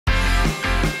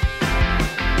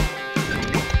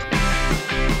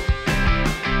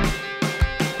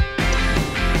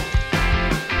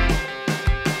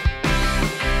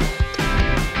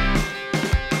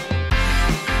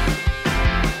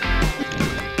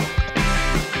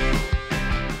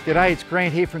G'day, it's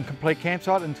Grant here from Complete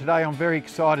Campsite, and today I'm very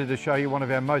excited to show you one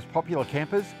of our most popular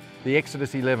campers, the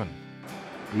Exodus 11.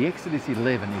 The Exodus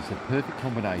 11 is the perfect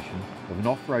combination of an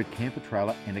off-road camper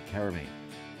trailer and a caravan.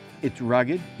 It's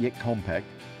rugged yet compact,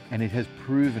 and it has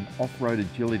proven off-road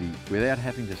agility without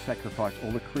having to sacrifice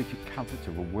all the creature comforts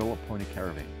of a well-appointed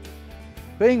caravan.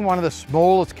 Being one of the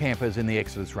smallest campers in the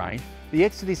Exodus range, the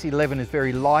Exodus 11 is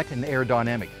very light and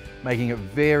aerodynamic, making it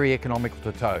very economical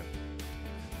to tow.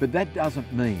 But that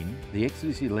doesn't mean the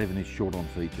Exodus 11 is short on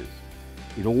features.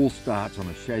 It all starts on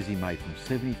a chassis made from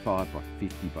 75 by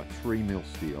 50 by 3mm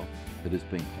steel that has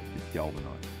been hot dip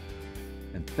galvanised.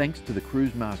 And thanks to the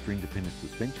Cruisemaster independent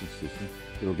suspension system,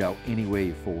 it'll go anywhere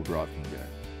your four-wheel drive can go.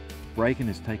 Braking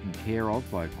is taken care of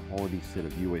by a quality set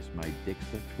of US-made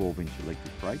Dexter 12-inch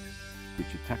electric brakes, which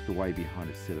are tucked away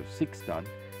behind a set of 6-stud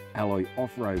alloy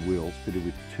off-road wheels fitted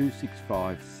with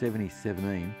 265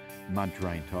 70/17 mud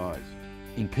terrain tyres.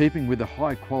 In keeping with the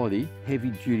high quality, heavy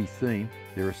duty theme,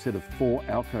 there are a set of 4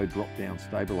 Alco drop-down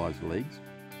stabiliser legs,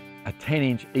 a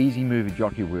 10-inch easy mover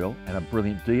jockey wheel and a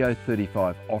brilliant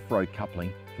DO35 off-road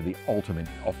coupling for the ultimate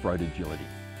off-road agility.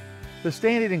 The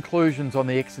standard inclusions on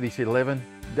the Exodus 11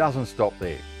 doesn't stop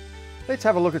there. Let's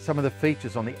have a look at some of the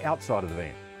features on the outside of the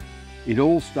van. It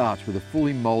all starts with a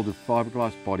fully moulded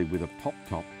fiberglass body with a pop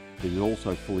top that is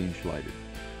also fully insulated.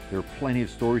 There are plenty of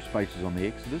storage spaces on the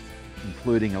Exodus,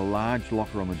 including a large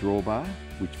locker on the drawbar,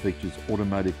 which features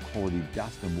automotive quality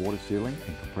dust and water sealing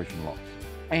and compression locks.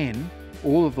 And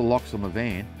all of the locks on the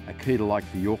van are key to lock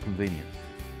for your convenience.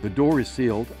 The door is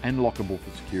sealed and lockable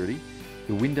for security.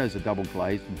 The windows are double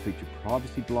glazed and feature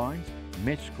privacy blinds,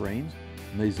 mesh screens,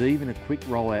 and there's even a quick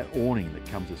roll-out awning that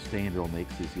comes as standard on the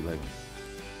Exodus 11.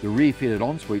 The rear fitted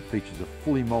ensuite features a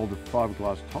fully moulded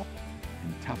fiberglass top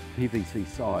and tough PVC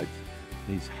sides.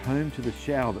 It is home to the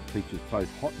shower that features both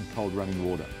hot and cold running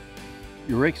water.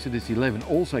 Your Exodus 11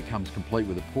 also comes complete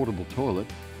with a portable toilet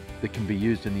that can be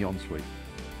used in the ensuite.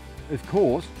 Of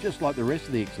course, just like the rest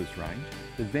of the Exodus range,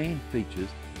 the van features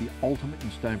the ultimate in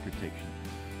stone protection,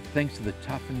 thanks to the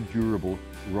tough and durable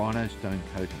Rhino stone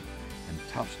coating and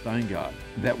tough stone guard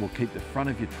that will keep the front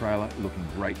of your trailer looking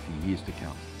great for years to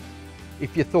come.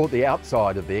 If you thought the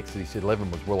outside of the Exodus 11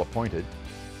 was well appointed,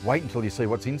 wait until you see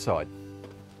what's inside.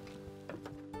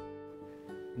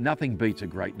 Nothing beats a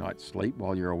great night's sleep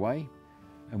while you're away,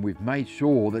 and we've made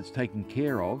sure that's taken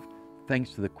care of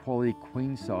thanks to the quality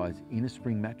queen-size inner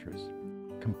spring mattress,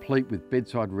 complete with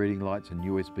bedside reading lights and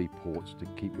USB ports to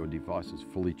keep your devices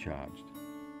fully charged.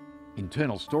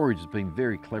 Internal storage has been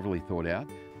very cleverly thought out.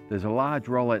 There's a large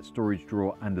roll-out storage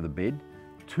drawer under the bed,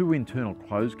 2 internal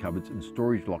clothes cupboards and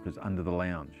storage lockers under the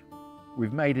lounge.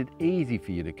 We've made it easy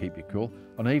for you to keep you cool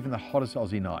on even the hottest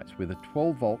Aussie nights with a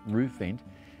 12-volt roof vent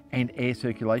and air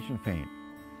circulation fan.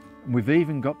 And we've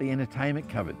even got the entertainment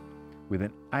covered with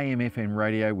an AM/FM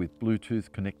radio with Bluetooth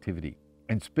connectivity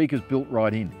and speakers built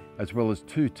right in, as well as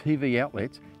 2 TV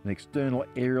outlets and external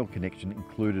aerial connection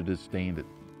included as standard.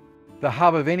 The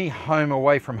hub of any home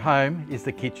away from home is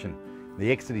the kitchen.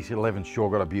 The Exodus 11 sure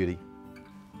got a beauty.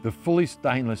 The fully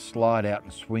stainless slide out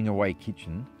and swing away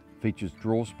kitchen features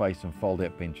drawer space and fold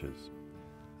out benches,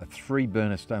 a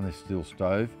 3-burner stainless steel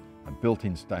stove, a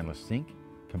built-in stainless sink,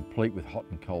 complete with hot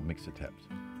and cold mixer taps.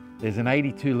 There's an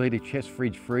 82-litre chest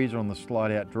fridge freezer on the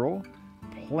slide-out drawer,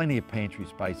 plenty of pantry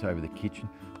space over the kitchen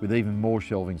with even more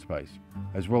shelving space,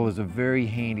 as well as a very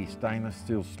handy stainless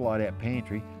steel slide-out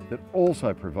pantry that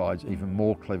also provides even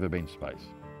more clever bench space.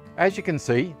 As you can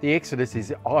see, the Exodus is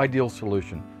the ideal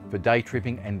solution for day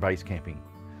tripping and base camping.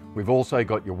 We've also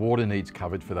got your water needs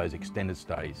covered for those extended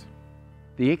stays.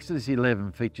 The Exodus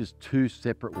 11 features 2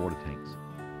 separate water tanks,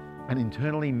 an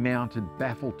internally mounted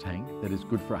baffle tank that is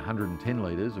good for 110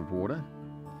 litres of water,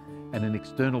 and an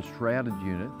external shrouded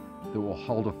unit that will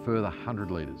hold a further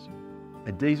 100 litres.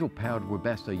 A diesel-powered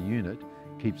Webasto unit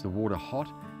keeps the water hot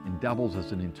and doubles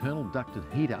as an internal ducted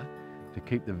heater to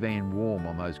keep the van warm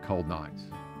on those cold nights.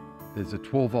 There's a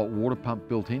 12-volt water pump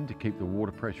built in to keep the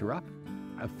water pressure up,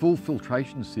 a full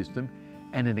filtration system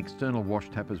and an external wash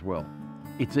tap as well.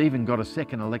 It's even got a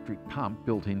second electric pump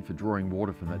built in for drawing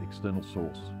water from that external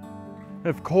source. And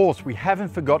of course, we haven't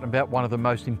forgotten about one of the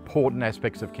most important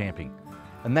aspects of camping,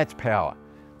 and that's power.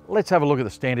 Let's have a look at the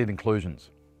standard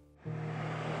inclusions.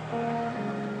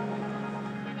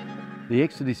 The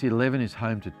Exodus 11 is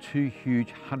home to 2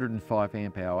 huge 105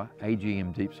 amp hour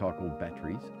AGM deep cycle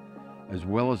batteries, as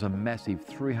well as a massive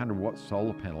 300 watt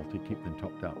solar panel to keep them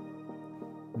topped up.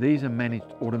 These are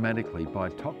managed automatically by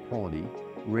a top quality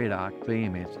Red Arc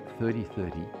BMS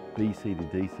 3030 DC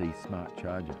to DC smart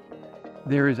charger.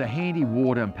 There is a handy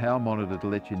water and power monitor to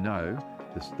let you know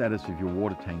the status of your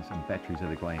water tanks and batteries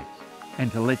at a glance.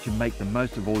 And to let you make the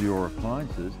most of all your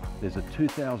appliances, there's a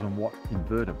 2000 watt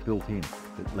inverter built in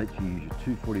that lets you use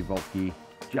your 240 volt gear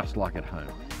just like at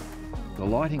home. The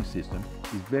lighting system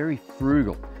is very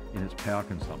frugal in its power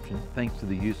consumption thanks to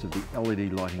the use of the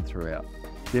LED lighting throughout.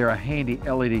 There are handy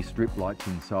LED strip lights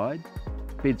inside,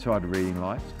 bedside reading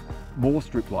lights, more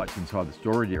strip lights inside the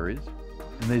storage areas,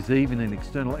 and there's even an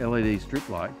external LED strip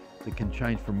light that can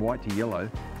change from white to yellow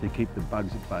to keep the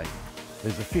bugs at bay.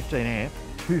 There's a 15 amp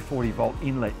 240 volt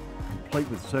inlet complete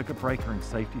with circuit breaker and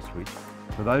safety switch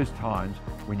for those times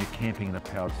when you're camping in a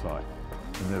powered site.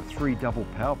 And there are 3 double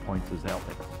power points as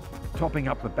outlets. Topping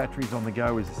up the batteries on the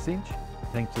go is a cinch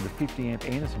thanks to the 50 amp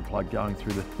Anderson plug going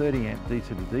through the 30 amp DC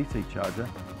to DC charger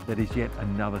that is yet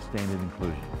another standard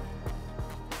inclusion.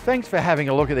 Thanks for having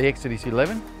a look at the Exodus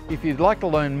 11. If you'd like to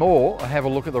learn more or have a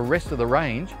look at the rest of the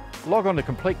range, log on to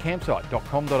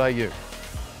completecampsite.com.au.